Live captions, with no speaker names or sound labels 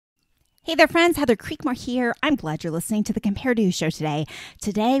Hey there, friends. Heather Creekmore here. I'm glad you're listening to the Compare To Show today.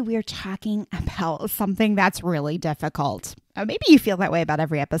 Today, we're talking about something that's really difficult. Maybe you feel that way about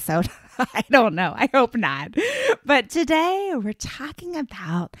every episode. I don't know. I hope not. But today, we're talking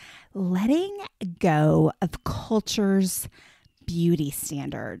about letting go of culture's beauty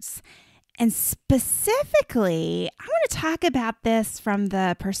standards. And specifically, I want to talk about this from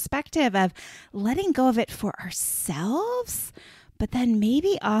the perspective of letting go of it for ourselves, but then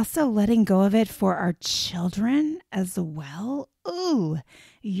maybe also letting go of it for our children as well. Ooh,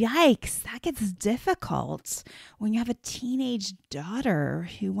 yikes, that gets difficult when you have a teenage daughter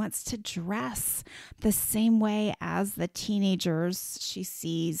who wants to dress the same way as the teenagers she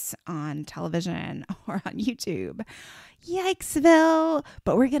sees on television or on YouTube. Yikesville.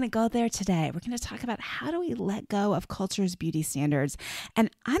 But we're going to go there today. We're going to talk about how do we let go of culture's beauty standards. And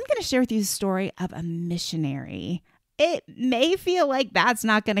I'm going to share with you the story of a missionary. It may feel like that's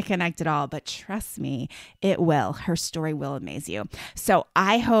not going to connect at all, but trust me, it will. Her story will amaze you. So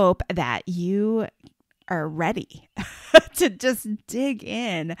I hope that you are ready to just dig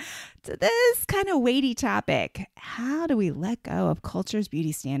in to this kind of weighty topic. How do we let go of culture's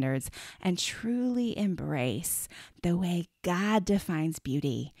beauty standards and truly embrace the way God defines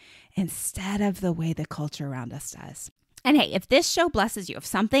beauty instead of the way the culture around us does? And hey, if this show blesses you, if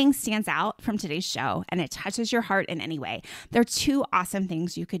something stands out from today's show and it touches your heart in any way, there are two awesome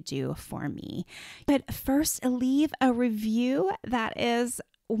things you could do for me. But first, leave a review. That is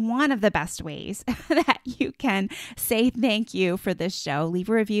one of the best ways that you can say thank you for this show. Leave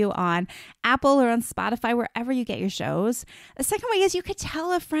a review on Apple or on Spotify, wherever you get your shows. The second way is you could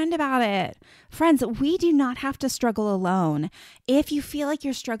tell a friend about it. Friends, we do not have to struggle alone. If you feel like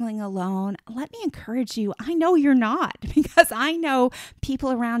you're struggling alone, let me encourage you. I know you're not, because I know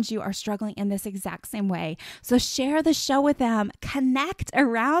people around you are struggling in this exact same way. So share the show with them. Connect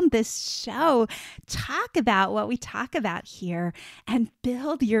around this show. Talk about what we talk about here and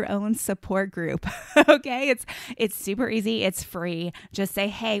build your own support group. Okay? It's super easy. It's free. Just say,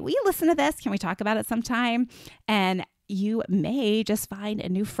 hey, will you listen to this? Can we talk about it sometime? And you may just find a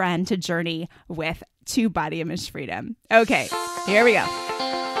new friend to journey with to body image freedom. Okay, here we go.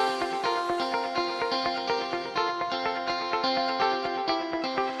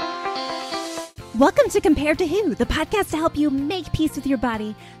 Welcome to Compare To Who, the podcast to help you make peace with your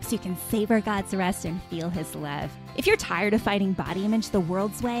body so you can savor God's rest and feel His love. If you're tired of fighting body image the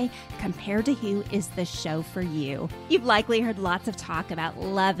world's way, Compare To Who is the show for you. You've likely heard lots of talk about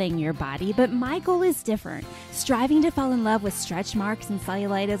loving your body, but my goal is different. Striving to fall in love with stretch marks and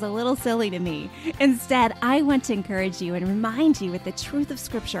cellulite is a little silly to me. Instead, I want to encourage you and remind you with the truth of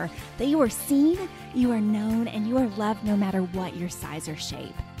Scripture that you are seen, you are known, and you are loved no matter what your size or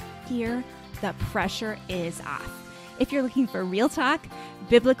shape. Here, the pressure is off. If you're looking for real talk,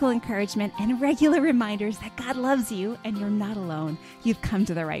 biblical encouragement, and regular reminders that God loves you and you're not alone, you've come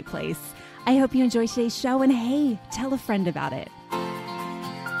to the right place. I hope you enjoy today's show, and hey, tell a friend about it.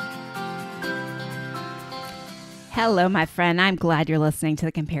 Hello, my friend. I'm glad you're listening to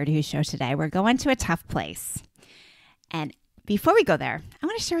the Compare To Who show today. We're going to a tough place. And before we go there, I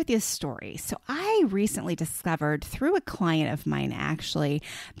want to share with you a story. So I recently discovered through a client of mine, actually,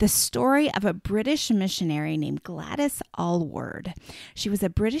 the story of a British missionary named Gladys Alyward. She was a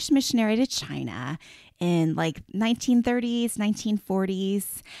British missionary to China in like 1930s,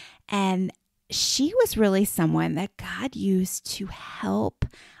 1940s. And she was really someone that God used to help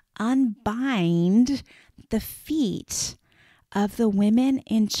unbind the feet of the women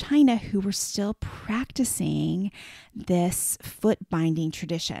in China who were still practicing this foot binding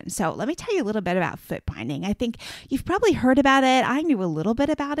tradition. So let me tell you a little bit about foot binding. I think you've probably heard about it. I knew a little bit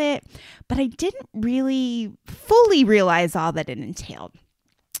about it, but I didn't really fully realize all that it entailed.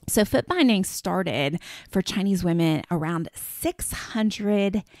 So foot binding started for Chinese women around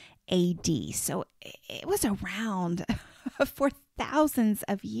 600 AD. So it was around for thousands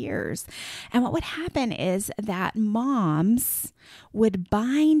of years. And what would happen is that moms would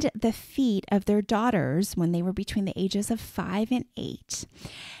bind the feet of their daughters when they were between the ages of 5 and 8.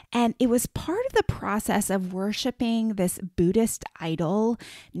 And it was part of the process of worshiping this Buddhist idol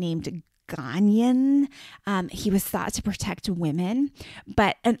named Ganyan. He was thought to protect women,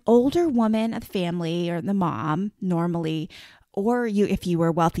 but an older woman of the family, or the mom normally, or if you were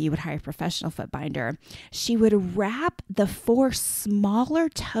wealthy, you would hire a professional foot binder. She would wrap the 4 smaller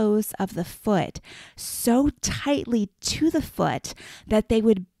toes of the foot so tightly to the foot that they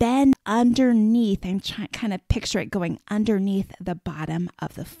would bend underneath, and kind of picture it going underneath the bottom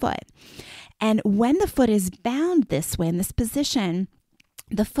of the foot. And when the foot is bound this way, in this position,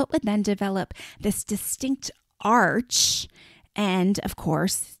 the foot would then develop this distinct arch. And of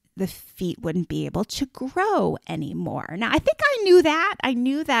course, the feet wouldn't be able to grow anymore. Now, I think I knew that. I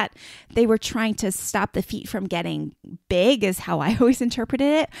knew that they were trying to stop the feet from getting big, is how I always interpreted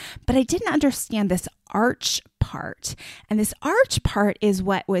it. But I didn't understand this arch part. And this arch part is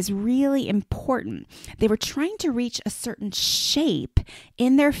what was really important. They were trying to reach a certain shape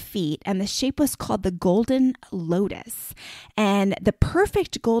in their feet, and the shape was called the golden lotus. And the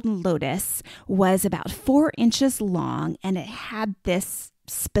perfect golden lotus was about 4 inches long, and it had this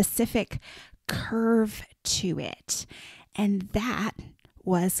specific curve to it. And that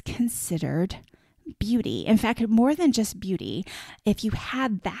was considered beauty. In fact, more than just beauty, if you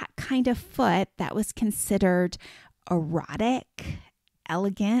had that kind of foot, that was considered erotic,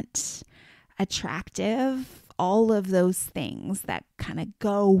 elegant, attractive, all of those things that kind of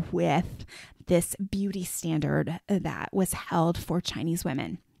go with this beauty standard that was held for Chinese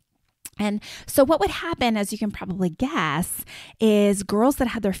women. And so what would happen, as you can probably guess, is girls that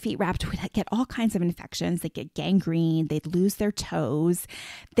had their feet wrapped would get all kinds of infections. They'd get gangrene. They'd lose their toes.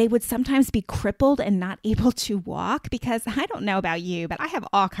 They would sometimes be crippled and not able to walk, because I don't know about you, but I have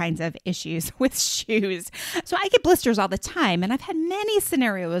all kinds of issues with shoes. So I get blisters all the time. And I've had many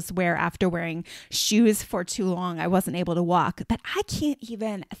scenarios where after wearing shoes for too long, I wasn't able to walk. But I can't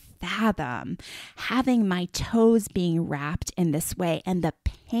even fathom having my toes being wrapped in this way and the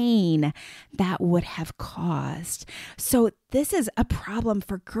pain that would have caused. So this is a problem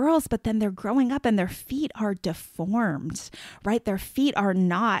for girls, but then they're growing up and their feet are deformed, right? Their feet are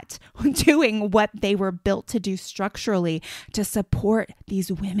not doing what they were built to do structurally to support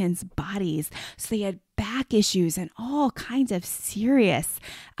these women's bodies. So they had back issues and all kinds of serious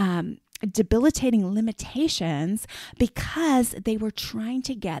debilitating limitations because they were trying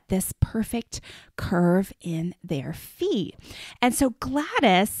to get this perfect curve in their feet. And so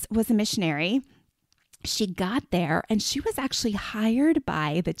Gladys was a missionary. She got there and she was actually hired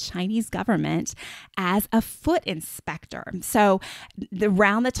by the Chinese government as a foot inspector. So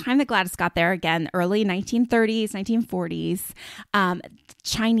around the time that Gladys got there, again, early 1930s, 1940s,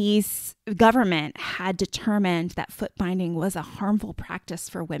 Chinese government had determined that foot binding was a harmful practice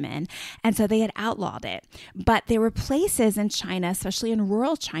for women. And so they had outlawed it. But there were places in China, especially in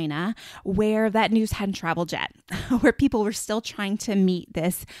rural China, where that news hadn't traveled yet, where people were still trying to meet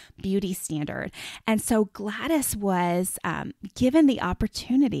this beauty standard. And so Gladys was given the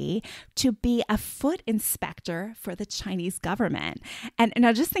opportunity to be a foot inspector for the Chinese government. And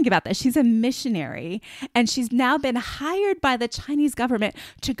now just think about this. She's a missionary, and she's now been hired by the Chinese government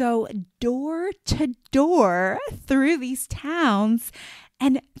to go door to door through these towns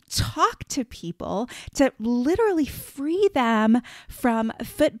and talk to people to literally free them from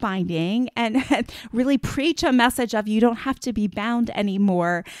foot binding and really preach a message of you don't have to be bound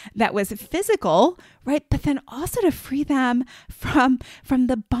anymore that was physical, right? But then also to free them from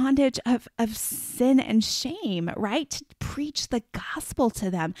the bondage of sin and shame, right? To preach the gospel to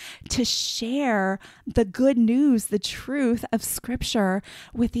them, to share the good news, the truth of Scripture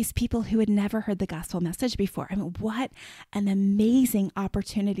with these people who had never heard the gospel message before. I mean, what an amazing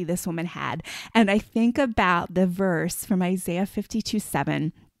opportunity this woman had. And I think about the verse from Isaiah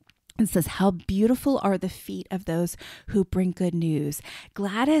 52:7. It says, how beautiful are the feet of those who bring good news.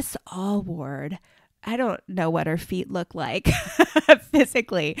 Gladys Alyward, I don't know what her feet look like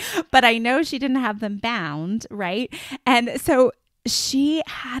physically, but I know she didn't have them bound, right? And so she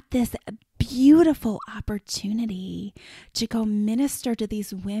had this beautiful opportunity to go minister to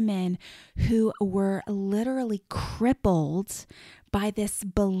these women who were literally crippled by this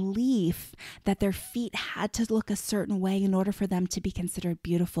belief that their feet had to look a certain way in order for them to be considered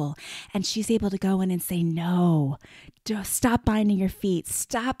beautiful. And she's able to go in and say, no, stop binding your feet.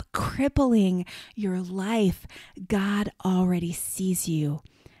 Stop crippling your life. God already sees you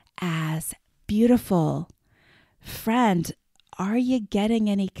as beautiful. Friend, are you getting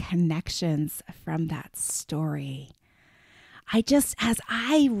any connections from that story? As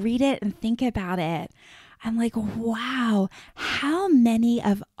I read it and think about it, I'm like, wow, how many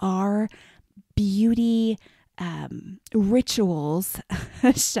of our beauty rituals,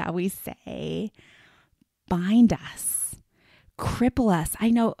 shall we say, bind us, cripple us?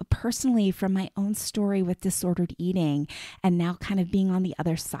 I know personally from my own story with disordered eating and now kind of being on the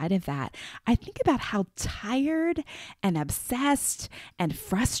other side of that, I think about how tired and obsessed and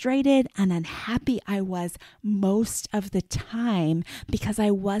frustrated and unhappy I was most of the time because I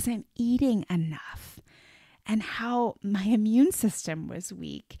wasn't eating enough. And how my immune system was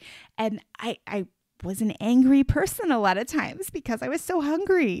weak. And I was an angry person a lot of times because I was so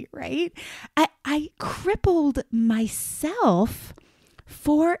hungry, right? I crippled myself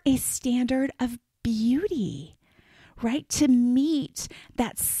for a standard of beauty, right? To meet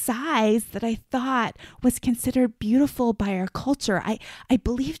that size that I thought was considered beautiful by our culture. I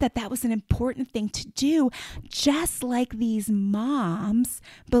believe that that was an important thing to do, just like these moms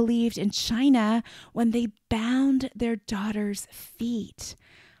believed in China when they bound their daughters' feet.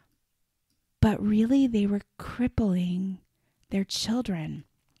 But really, they were crippling their children.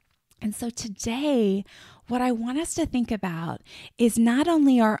 And so today, what I want us to think about is not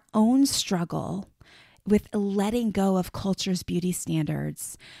only our own struggle with letting go of culture's beauty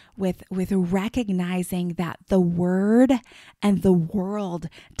standards, with recognizing that the word and the world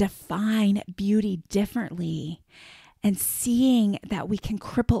define beauty differently, and seeing that we can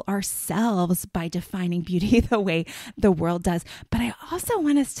cripple ourselves by defining beauty the way the world does. But I also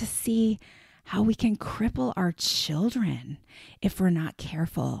want us to see how we can cripple our children if we're not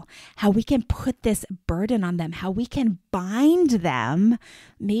careful, how we can put this burden on them, how we can bind them,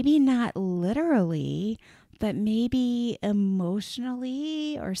 maybe not literally, but maybe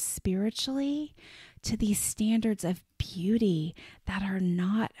emotionally or spiritually, to these standards of beauty that are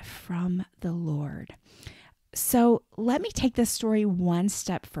not from the Lord. So let me take this story one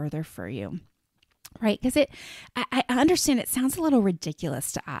step further for you. Right? Because I understand it sounds a little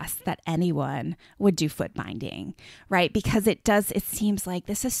ridiculous to us that anyone would do foot binding, right? Because it seems like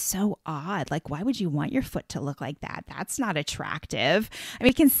this is so odd. Like, why would you want your foot to look like that? That's not attractive. I mean,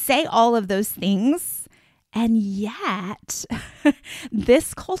 we can say all of those things, and yet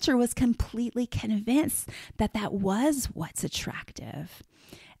this culture was completely convinced that that was what's attractive.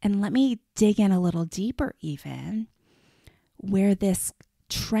 And let me dig in a little deeper even, where this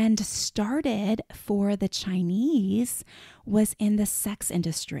trend started for the Chinese was in the sex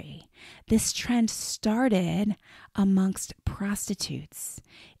industry. This trend started amongst prostitutes.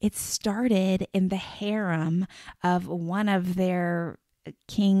 It started in the harem of one of their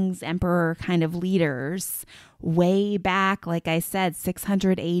king's emperor kind of leaders way back, like I said,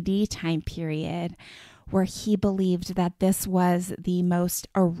 600 AD time period, where he believed that this was the most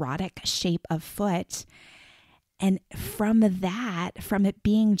erotic shape of foot. And from it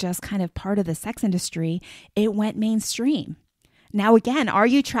being just kind of part of the sex industry, it went mainstream. Now, again, are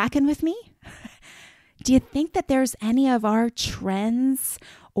you tracking with me? Do you think that there's any of our trends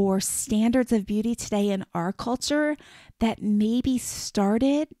or standards of beauty today in our culture that maybe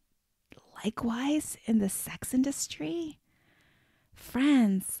started likewise in the sex industry?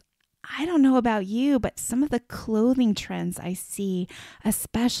 Friends, I don't know about you, but some of the clothing trends I see,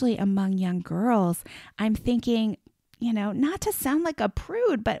 especially among young girls, I'm thinking, not to sound like a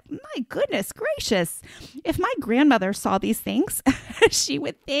prude, but my goodness gracious, if my grandmother saw these things, she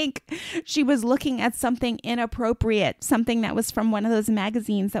would think she was looking at something inappropriate, something that was from one of those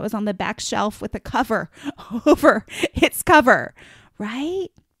magazines that was on the back shelf with a cover over its cover, right?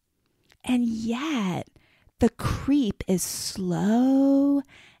 And yet the creep is slow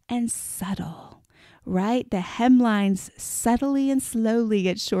and subtle, right? The hemlines subtly and slowly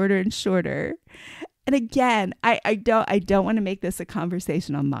get shorter and shorter. And again, I don't want to make this a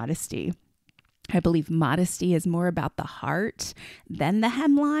conversation on modesty. I believe modesty is more about the heart than the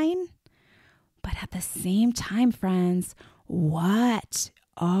hemline. But at the same time, friends, what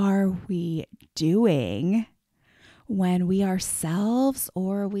are we doing when we ourselves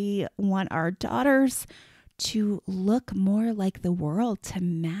or we want our daughters to look more like the world, to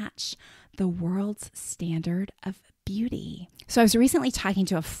match the world's standard of beauty? So I was recently talking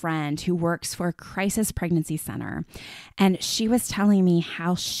to a friend who works for a crisis pregnancy center, and she was telling me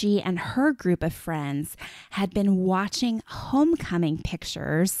how she and her group of friends had been watching homecoming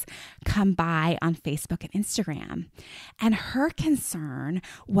pictures come by on Facebook and Instagram. And her concern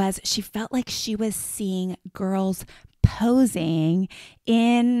was she felt like she was seeing girls posing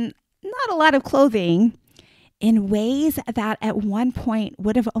in not a lot of clothing, in ways that at one point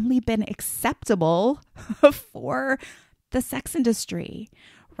would have only been acceptable for the sex industry,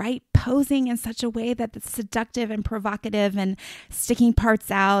 right? Posing in such a way that it's seductive and provocative and sticking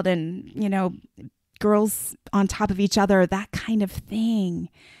parts out and, girls on top of each other, that kind of thing.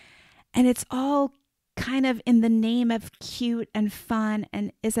 And it's all kind of in the name of cute and fun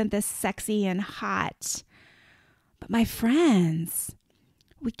and isn't this sexy and hot? But my friends,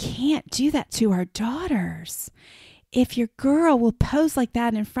 we can't do that to our daughters. If your girl will pose like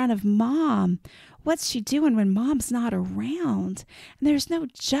that in front of mom, what's she doing when mom's not around? And there's no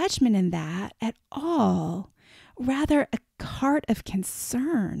judgment in that at all. Rather, a heart of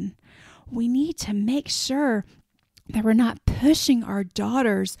concern. We need to make sure that we're not pushing our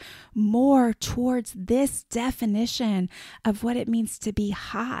daughters more towards this definition of what it means to be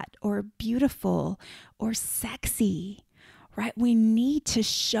hot or beautiful or sexy. Right? We need to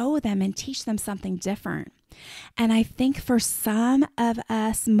show them and teach them something different. And I think for some of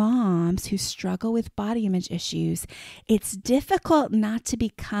us moms who struggle with body image issues, it's difficult not to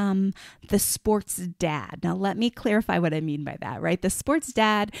become the sports dad. Now, let me clarify what I mean by that, right? The sports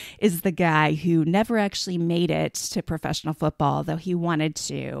dad is the guy who never actually made it to professional football, though he wanted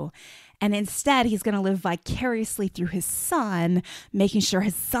to. And instead, he's going to live vicariously through his son, making sure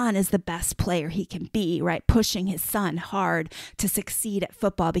his son is the best player he can be, right? Pushing his son hard to succeed at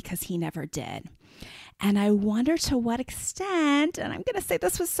football because he never did. And I wonder to what extent, and I'm going to say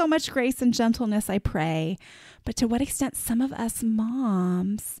this with so much grace and gentleness, I pray, but to what extent some of us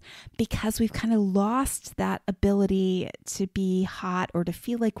moms, because we've kind of lost that ability to be hot or to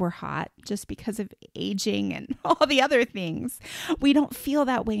feel like we're hot just because of aging and all the other things, we don't feel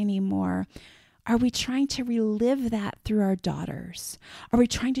that way anymore. Are we trying to relive that through our daughters? Are we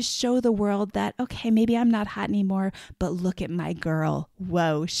trying to show the world that, okay, maybe I'm not hot anymore, but look at my girl.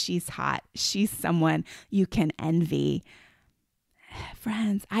 Whoa, she's hot. She's someone you can envy.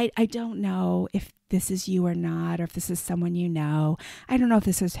 Friends, I don't know if this is you or not, or if this is someone you know. I don't know if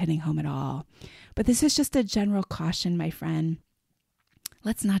this is hitting home at all. But this is just a general caution, my friend.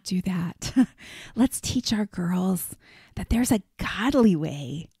 Let's not do that. Let's teach our girls that there's a godly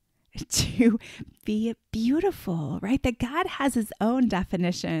way to be beautiful, right? That God has his own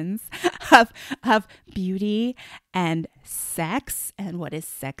definitions of beauty and sex and what is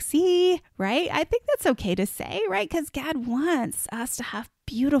sexy, right? I think that's okay to say, right? Because God wants us to have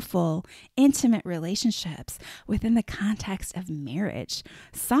beautiful, intimate relationships within the context of marriage.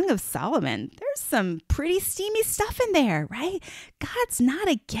 Song of Solomon, there's some pretty steamy stuff in there, right? God's not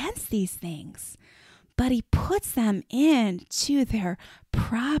against these things, but he puts them into their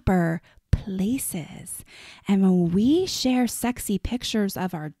proper places. And when we share sexy pictures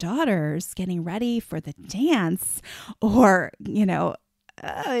of our daughters getting ready for the dance or, in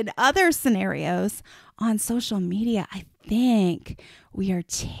other scenarios on social media, I think we are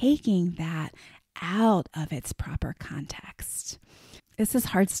taking that out of its proper context. This is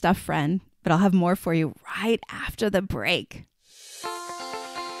hard stuff, friend, but I'll have more for you right after the break.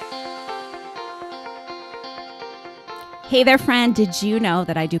 Hey there, friend. Did you know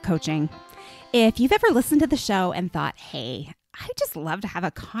that I do coaching? If you've ever listened to the show and thought, hey, I just love to have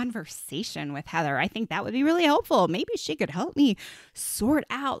a conversation with Heather. I think that would be really helpful. Maybe she could help me sort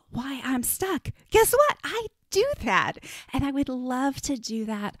out why I'm stuck. Guess what? I do that. And I would love to do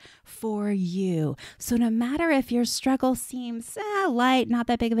that for you. So no matter if your struggle seems light, not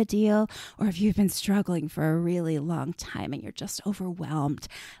that big of a deal, or if you've been struggling for a really long time and you're just overwhelmed,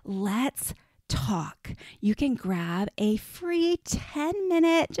 let's talk. You can grab a free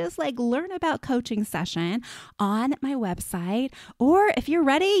 10-minute, just learn about coaching session on my website. Or if you're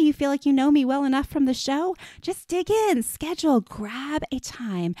ready, you feel like you know me well enough from the show, just dig in, schedule, grab a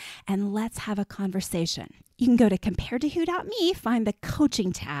time, and let's have a conversation. You can go to comparedtowho.me, find the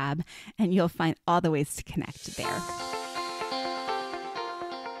coaching tab, and you'll find all the ways to connect there.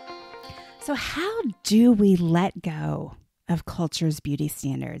 So how do we let go of culture's beauty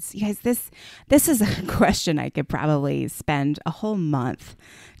standards? You guys, this is a question I could probably spend a whole month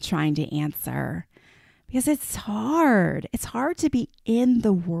trying to answer because it's hard. It's hard to be in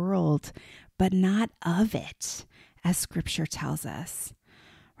the world, but not of it, as scripture tells us,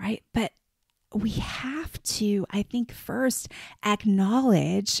 right? But we have to, I think, first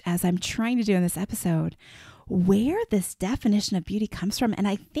acknowledge, as I'm trying to do in this episode, where this definition of beauty comes from. And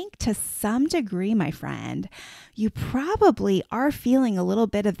I think to some degree, my friend, you probably are feeling a little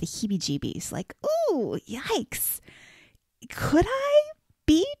bit of the heebie-jeebies, like, ooh, yikes. Could I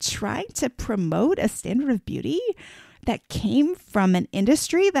be trying to promote a standard of beauty that came from an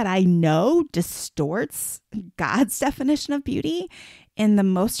industry that I know distorts God's definition of beauty in the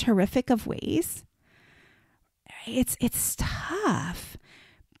most horrific of ways? It's tough.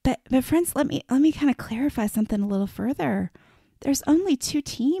 But friends, let me kind of clarify something a little further. There's only two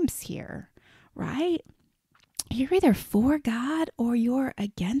teams here, right? You're either for God or you're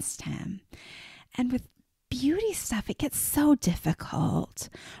against him. And with beauty stuff, it gets so difficult,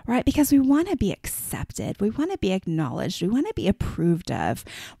 right? Because we want to be accepted. We want to be acknowledged. We want to be approved of.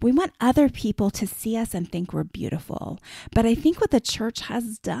 We want other people to see us and think we're beautiful. But I think what the church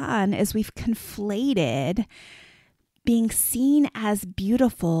has done is we've conflated being seen as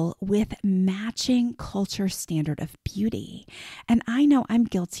beautiful with matching culture standard of beauty. And I know I'm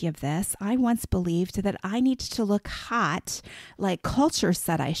guilty of this. I once believed that I needed to look hot like culture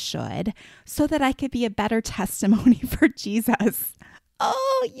said I should so that I could be a better testimony for Jesus.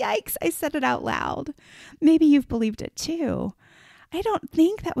 Oh, yikes. I said it out loud. Maybe you've believed it too. I don't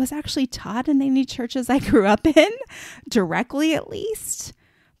think that was actually taught in any churches I grew up in, directly at least.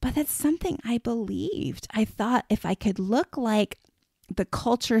 but that's something I believed. I thought if I could look like the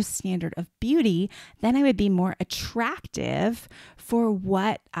culture's standard of beauty, then I would be more attractive for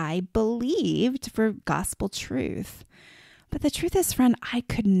what I believed for gospel truth. But the truth is, friend, I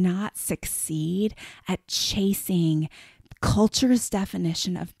could not succeed at chasing culture's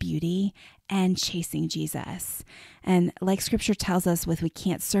definition of beauty and chasing Jesus. And like scripture tells us, we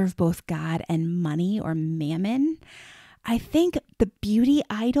can't serve both God and money or mammon. I think the beauty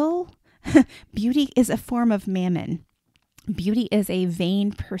idol, beauty is a form of mammon. Beauty is a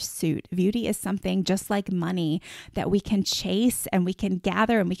vain pursuit. Beauty is something just like money that we can chase and we can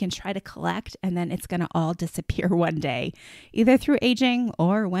gather and we can try to collect, and then it's going to all disappear one day, either through aging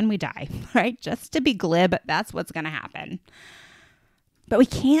or when we die, right? Just to be glib, that's what's going to happen. But we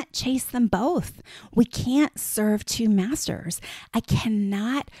can't chase them both. We can't serve two masters. I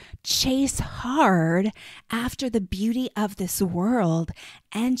cannot chase hard after the beauty of this world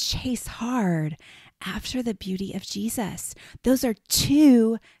and chase hard after the beauty of Jesus. Those are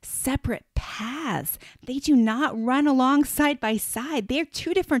two separate paths. They do not run along side by side. They're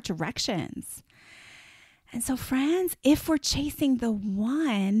two different directions. And so, friends, if we're chasing the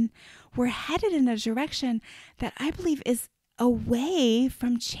one, we're headed in a direction that I believe is away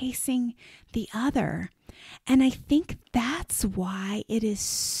from chasing the other. And I think that's why it is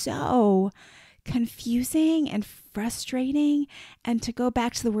so confusing and frustrating, and to go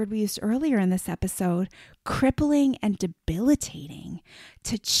back to the word we used earlier in this episode, crippling and debilitating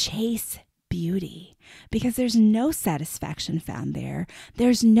to chase beauty, because there's no satisfaction found there.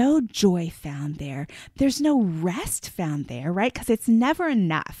 There's no joy found there. There's no rest found there, right? Because it's never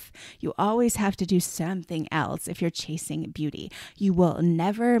enough. You always have to do something else if you're chasing beauty. You will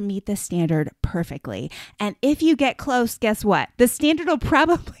never meet the standard perfectly. And if you get close, guess what? The standard will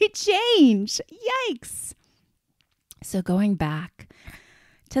probably change. Yikes. So going back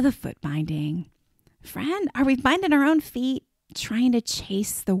to the foot binding, friend, are we binding our own feet, trying to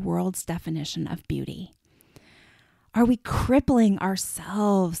chase the world's definition of beauty? Are we crippling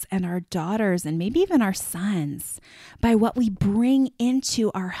ourselves and our daughters and maybe even our sons by what we bring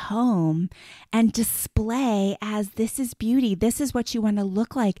into our home and display as this is beauty? This is what you want to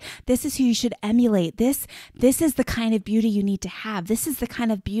look like. This is who you should emulate. This is the kind of beauty you need to have. This is the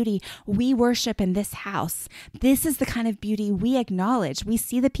kind of beauty we worship in this house. This is the kind of beauty we acknowledge. We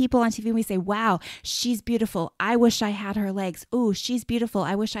see the people on TV and we say, wow, she's beautiful. I wish I had her legs. Ooh, she's beautiful.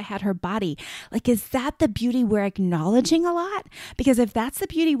 I wish I had her body. Like, is that the beauty we're acknowledging a lot? Because if that's the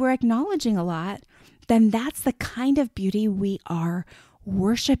beauty we're acknowledging a lot, then that's the kind of beauty we are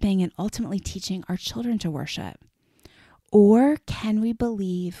worshiping and ultimately teaching our children to worship. Or can we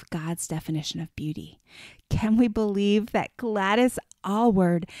believe God's definition of beauty? Can we believe that Gladys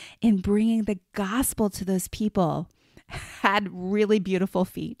Alyward, in bringing the gospel to those people, had really beautiful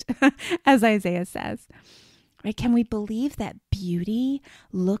feet, as Isaiah says? Right? Can we believe that beauty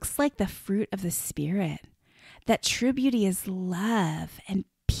looks like the fruit of the Spirit? That true beauty is love and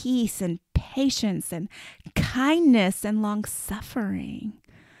peace and patience and kindness and long-suffering.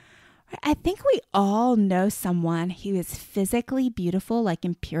 I think we all know someone who is physically beautiful, like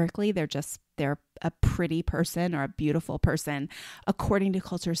empirically, they're a pretty person or a beautiful person according to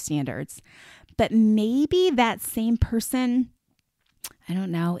culture standards. But maybe that same person, I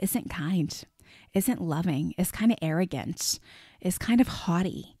don't know, isn't kind, isn't loving, is kind of arrogant, is kind of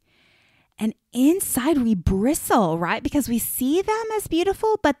haughty. And inside we bristle, right? Because we see them as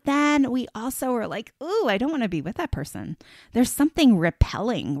beautiful, but then we also are like, ooh, I don't want to be with that person. There's something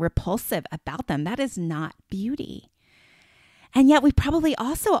repelling, repulsive about them. That is not beauty. And yet we probably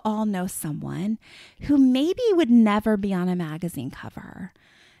also all know someone who maybe would never be on a magazine cover,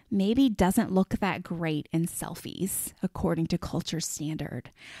 maybe doesn't look that great in selfies according to culture standard.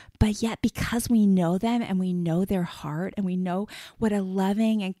 But yet because we know them and we know their heart and we know what a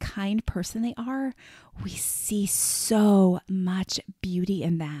loving and kind person they are, we see so much beauty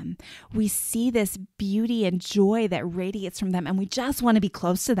in them. We see this beauty and joy that radiates from them, and we just want to be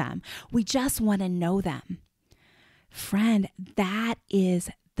close to them. We just want to know them. Friend, that is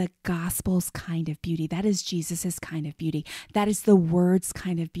the gospel's kind of beauty. That is Jesus's kind of beauty. That is the word's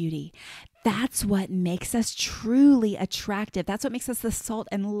kind of beauty. That's what makes us truly attractive. That's what makes us the salt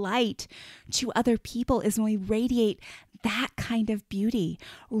and light to other people, is when we radiate that kind of beauty.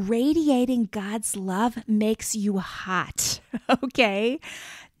 Radiating God's love makes you hot, okay?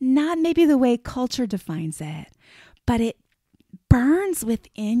 Not maybe the way culture defines it, but it burns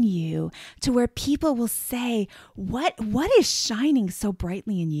within you to where people will say, what is shining so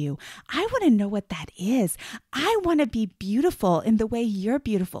brightly in you? I want to know what that is. I want to be beautiful in the way you're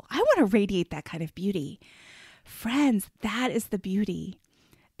beautiful. I want to radiate that kind of beauty. Friends, that is the beauty.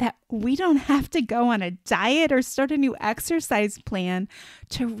 that we don't have to go on a diet or start a new exercise plan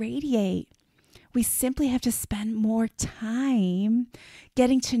to radiate. We simply have to spend more time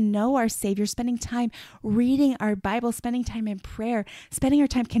getting to know our Savior, spending time reading our Bible, spending time in prayer, spending our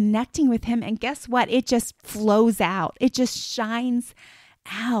time connecting with Him. And guess what? It just flows out. It just shines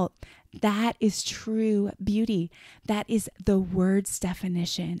out. That is true beauty. That is the Word's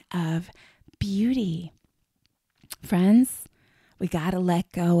definition of beauty. Friends, we got to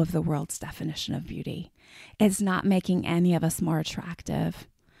let go of the world's definition of beauty. It's not making any of us more attractive.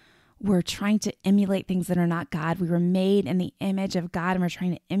 We're trying to emulate things that are not God. We were made in the image of God, and we're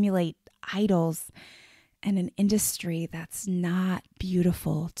trying to emulate idols and an industry that's not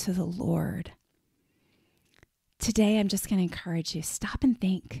beautiful to the Lord. Today, I'm just going to encourage you, stop and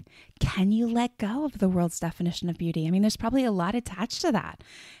think. Can you let go of the world's definition of beauty? I mean, there's probably a lot attached to that.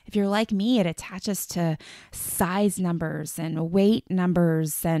 If you're like me, it attaches to size numbers and weight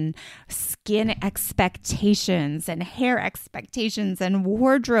numbers and skin expectations and hair expectations and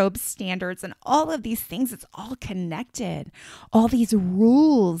wardrobe standards and all of these things. It's all connected. All these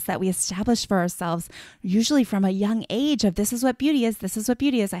rules that we establish for ourselves, usually from a young age of this is what beauty is, this is what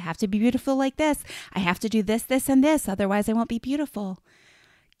beauty is. I have to be beautiful like this. I have to do this, this, and this, otherwise I won't be beautiful.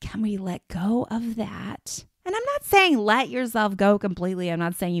 Can we let go of that? And I'm not saying let yourself go completely. I'm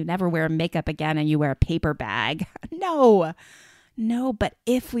not saying you never wear makeup again and you wear a paper bag. No, but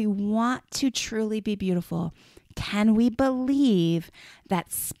if we want to truly be beautiful, can we believe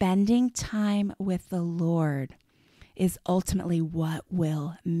that spending time with the Lord is ultimately what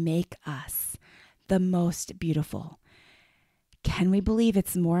will make us the most beautiful? Can we believe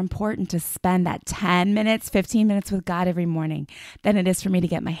it's more important to spend that 10 minutes, 15 minutes with God every morning than it is for me to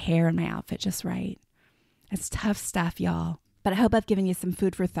get my hair and my outfit just right? It's tough stuff, y'all. But I hope I've given you some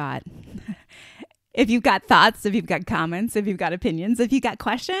food for thought. If you've got thoughts, if you've got comments, if you've got opinions, if you've got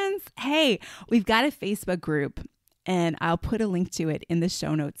questions, hey, we've got a Facebook group, and I'll put a link to it in the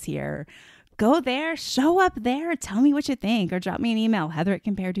show notes here. Go there, show up there, tell me what you think, or drop me an email,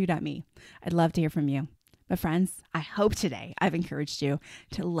 heather@comparedto.me. I'd love to hear from you. But friends, I hope today I've encouraged you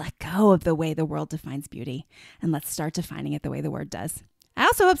to let go of the way the world defines beauty, and let's start defining it the way the Word does. I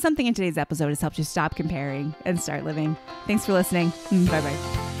also hope something in today's episode has helped you stop comparing and start living. Thanks for listening.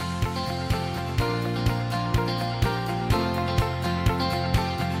 Bye-bye.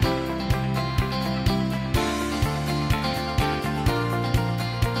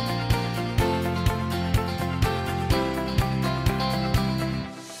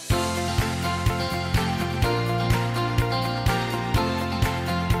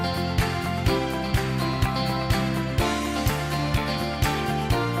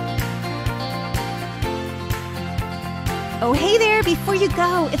 Oh, hey there, before you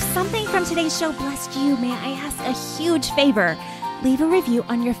go, if something from today's show blessed you, may I ask a huge favor? Leave a review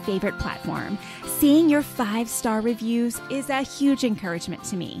on your favorite platform. Seeing your 5-star reviews is a huge encouragement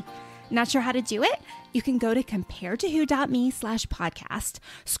to me. Not sure how to do it? You can go to comparedtowho.me/podcast,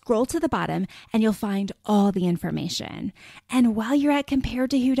 scroll to the bottom, and you'll find all the information. And while you're at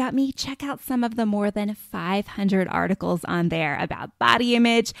comparedtowho.me, check out some of the more than 500 articles on there about body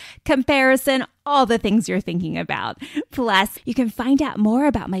image, comparison, all the things you're thinking about. Plus, you can find out more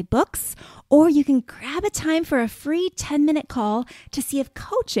about my books, or you can grab a time for a free 10-minute call to see if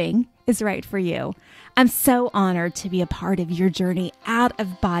coaching is right for you. I'm so honored to be a part of your journey out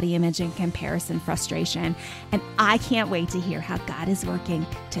of body image and comparison frustration, and I can't wait to hear how God is working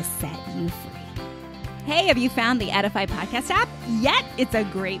to set you free. Hey, have you found the Edify podcast app yet? It's a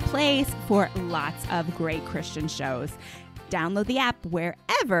great place for lots of great Christian shows. Download the app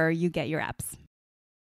wherever you get your apps.